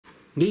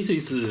This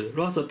is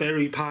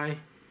Raspberry Pi.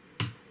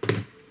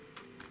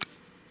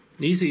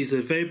 This is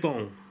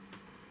FEBON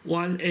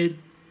 180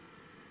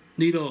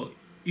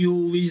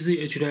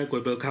 UVC HDMI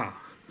graphic card.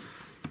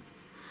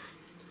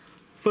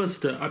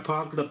 First, I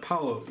plug the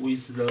power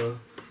with the.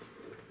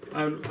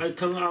 I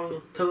turn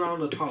on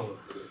the power.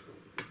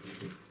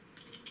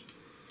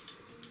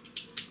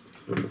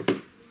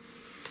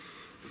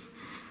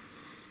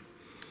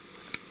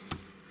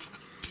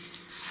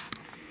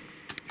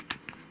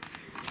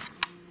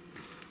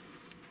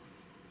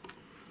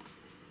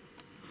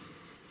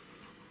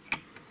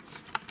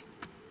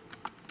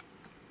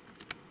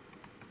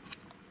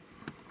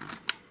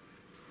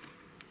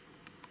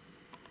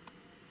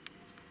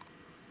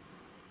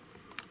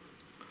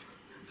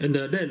 And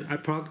then I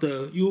plug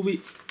the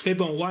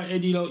FEBON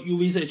 180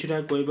 UVC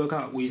HDMI graphic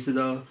card with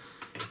the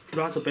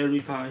Raspberry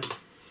Pi.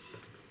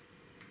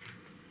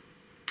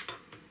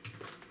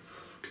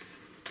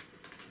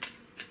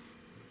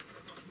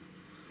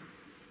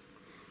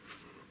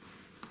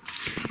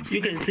 You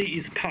can see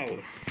its power.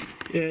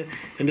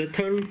 And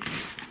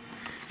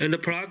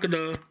plug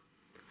the.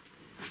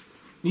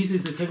 This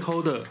is a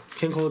camcorder.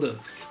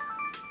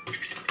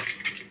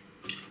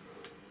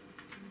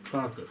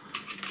 Plug.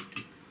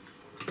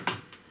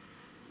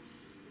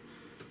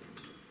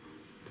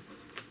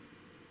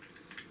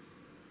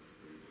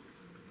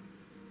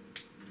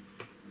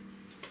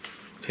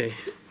 Okay.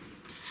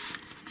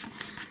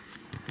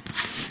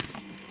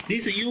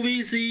 This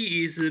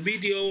UVC is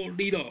video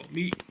reader.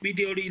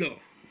 Video reader.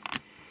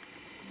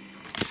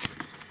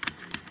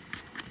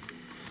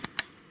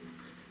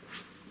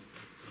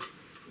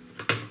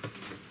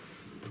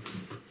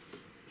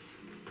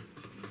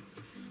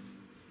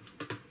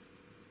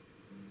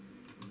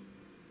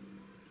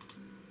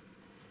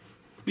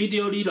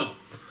 Video reader.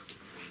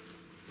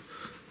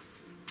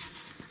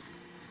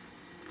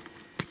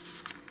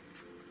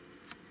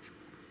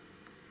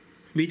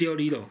 Video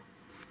reader.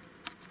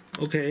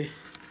 Okay.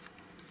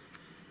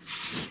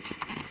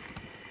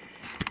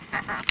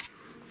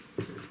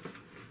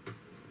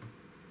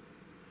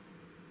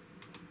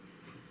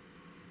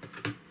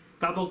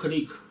 Double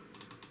click.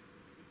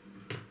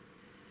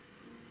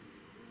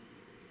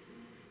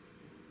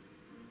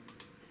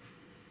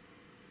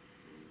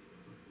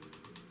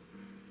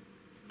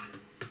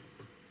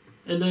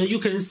 And you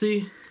can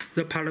see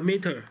the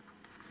parameter.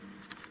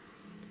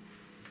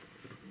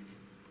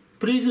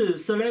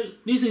 Please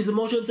select. This is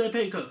motion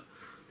JPEG.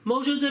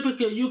 Motion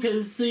JPEG, you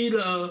can see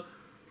the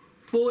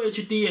Full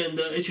HD and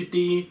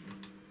HD.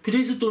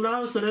 Please do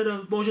not select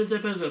the motion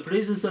JPEG.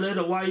 Please select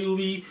the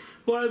YUV.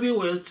 YUV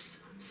will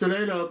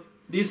select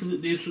this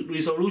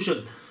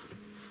resolution.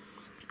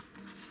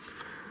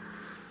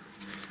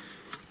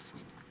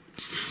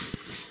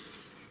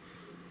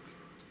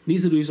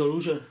 This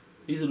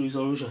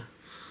resolution.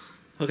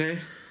 Okay.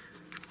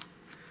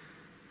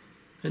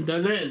 And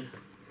then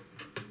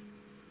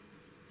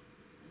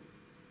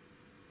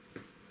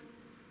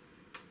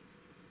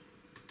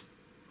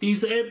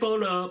disable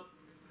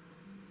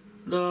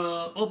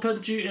the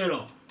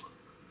OpenGL.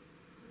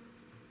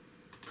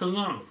 Turn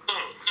on.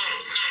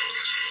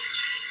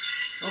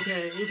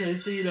 Okay, you can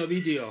see the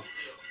video.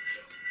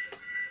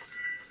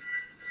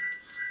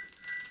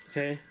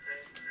 Okay.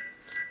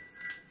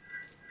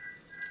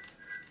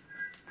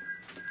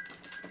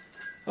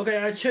 Okay,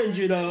 I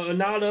changed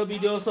another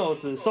video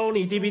source,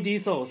 Sony DVD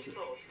source.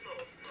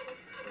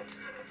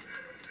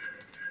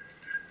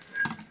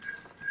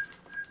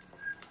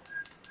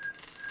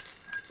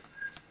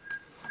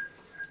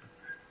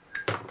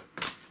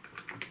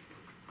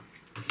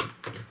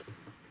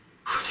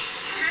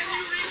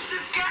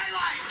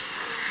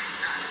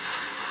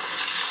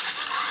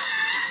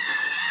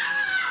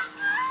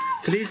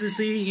 Please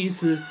see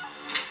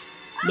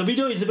the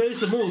video is very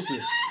smooth.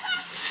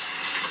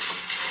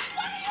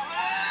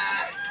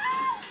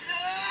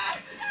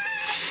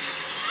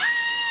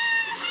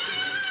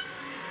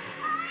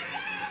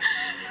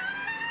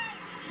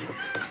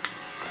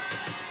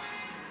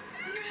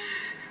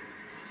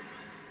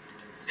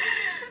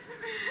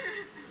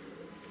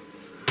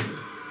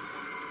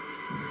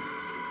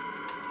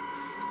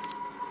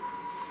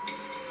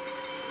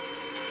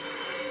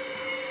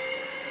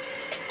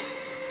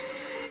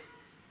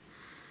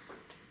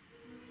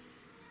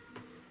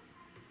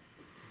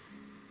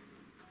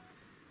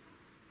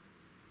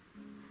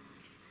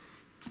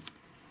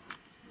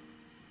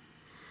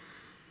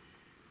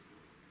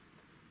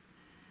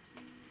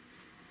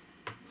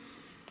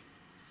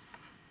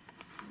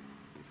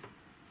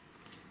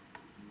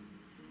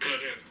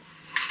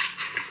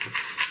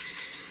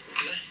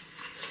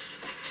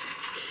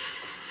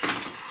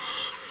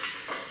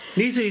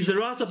 This is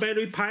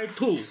Raspberry Pi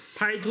 2.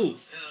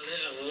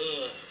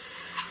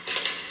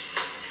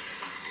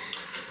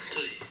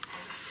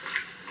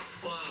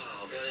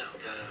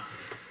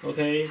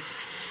 Okay.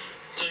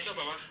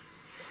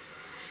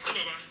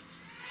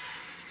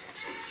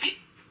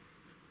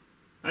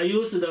 I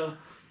use the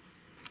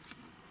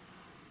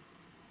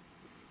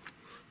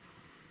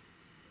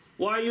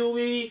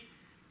YUV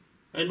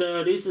and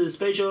this is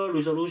spatial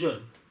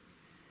resolution.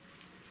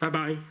 Bye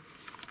bye.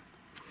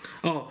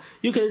 Oh,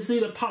 you can see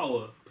the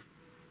power.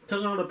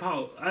 Turn on the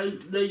power. I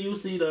let you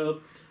see the.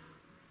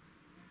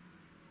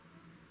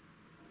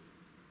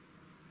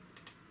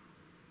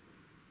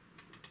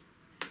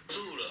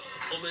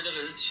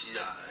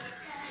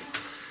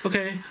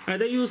 Okay, I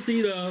let you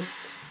see the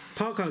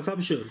power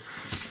consumption.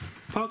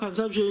 Power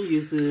consumption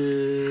is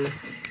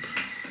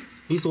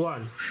this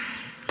one.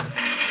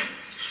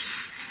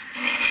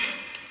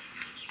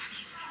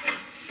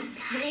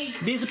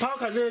 This power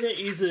consumption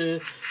is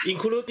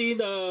including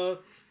the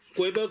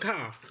Weber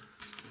car.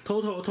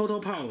 Total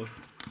power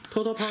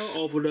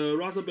of the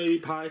Raspberry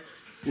Pi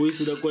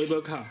with the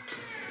Weber car.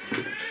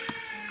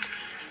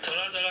走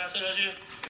了，这个去。